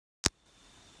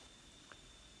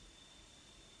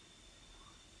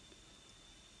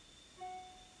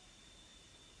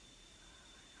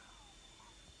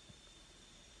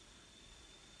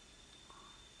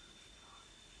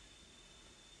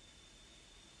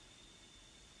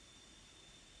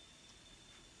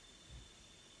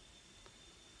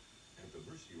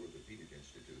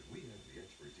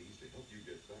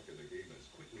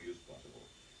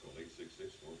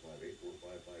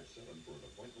7 for an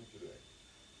appointment today.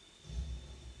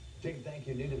 Jake, thank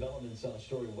you. New developments on a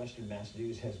story Western Mass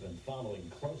News has been following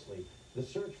closely. The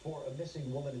search for a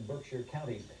missing woman in Berkshire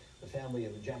County. The family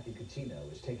of Jackie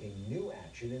Coutinho is taking new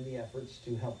action in the efforts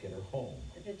to help get her home.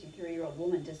 The 53-year-old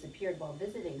woman disappeared while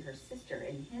visiting her sister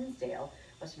in Hinsdale.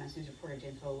 Western Mass News reporter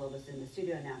James Villalobos in the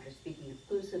studio now after speaking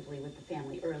exclusively with the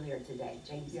family earlier today.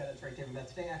 James? Yeah, that's right, David. That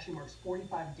today actually marks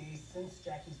 45 days since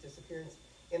Jackie's disappearance,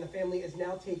 and the family is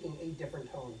now taking a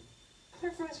different tone.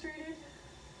 We're frustrated.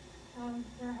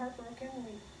 We're heartbroken.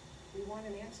 We want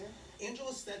an answer.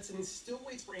 Angela Stetson still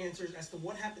waits for answers as to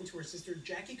what happened to her sister,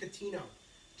 Jackie Coutinho.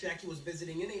 Jackie was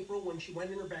visiting in April when she went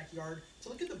in her backyard to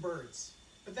look at the birds.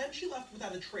 But then she left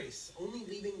without a trace, only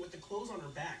leaving with the clothes on her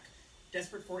back.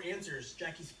 Desperate for answers,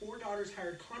 Jackie's 4 daughters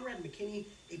hired Conrad McKinney,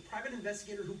 a private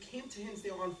investigator who came to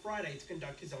Hinsdale on Friday to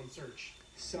conduct his own search.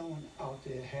 Someone out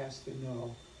there has to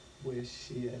know where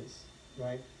she is,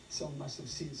 right? Someone must have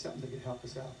seen something that could help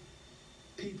us out.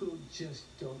 People just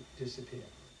don't disappear.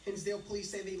 Hinsdale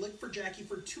police say they looked for Jackie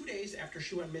for 2 days after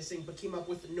she went missing, but came up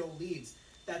with no leads.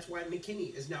 That's why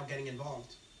McKinney is now getting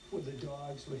involved. Well, the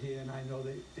dogs were here, and I know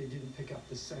they didn't pick up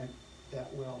the scent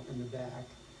that well in the back.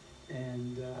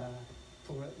 And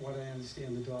from what I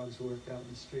understand, the dogs worked out in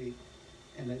the street.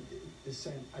 And the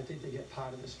scent, I think they get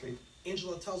part of the street.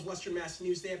 Angela tells Western Mass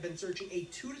News they have been searching a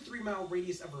 2 to 3 mile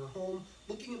radius of her home,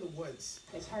 looking in the woods.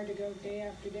 It's hard to go day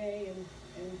after day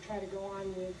and try to go on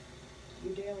with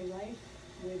your daily life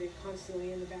with it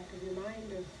constantly in the back of your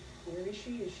mind of where is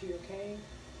she okay?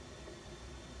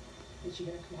 Is she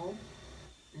going to come home?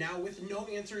 Now, with no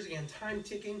answers and time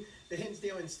ticking, the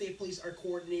Hinsdale and State Police are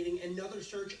coordinating another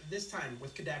search, this time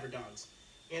with cadaver dogs.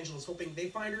 Angela's hoping they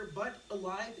find her, but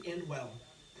alive and well.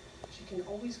 She can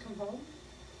always come home,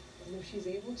 and if she's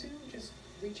able to, just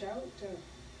reach out to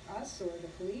us or the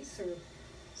police or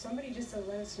somebody just to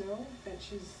let us know that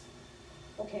she's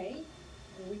okay,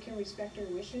 and we can respect her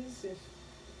wishes if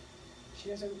she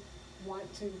doesn't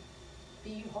want to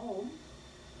be home.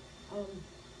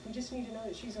 We just need to know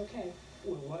that she's okay.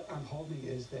 Well, what I'm hoping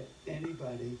is that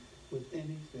anybody with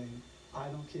anything, I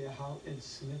don't care how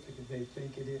insignificant they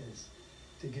think it is,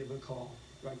 to give a call.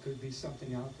 Right? Could be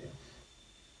something out there.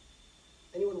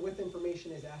 Anyone with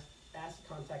information is asked to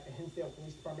contact the Hinsdale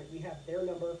Police Department. We have their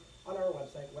number on our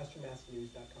website,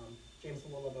 westernmassnews.com. James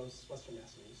Villalobos, Western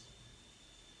Mass News.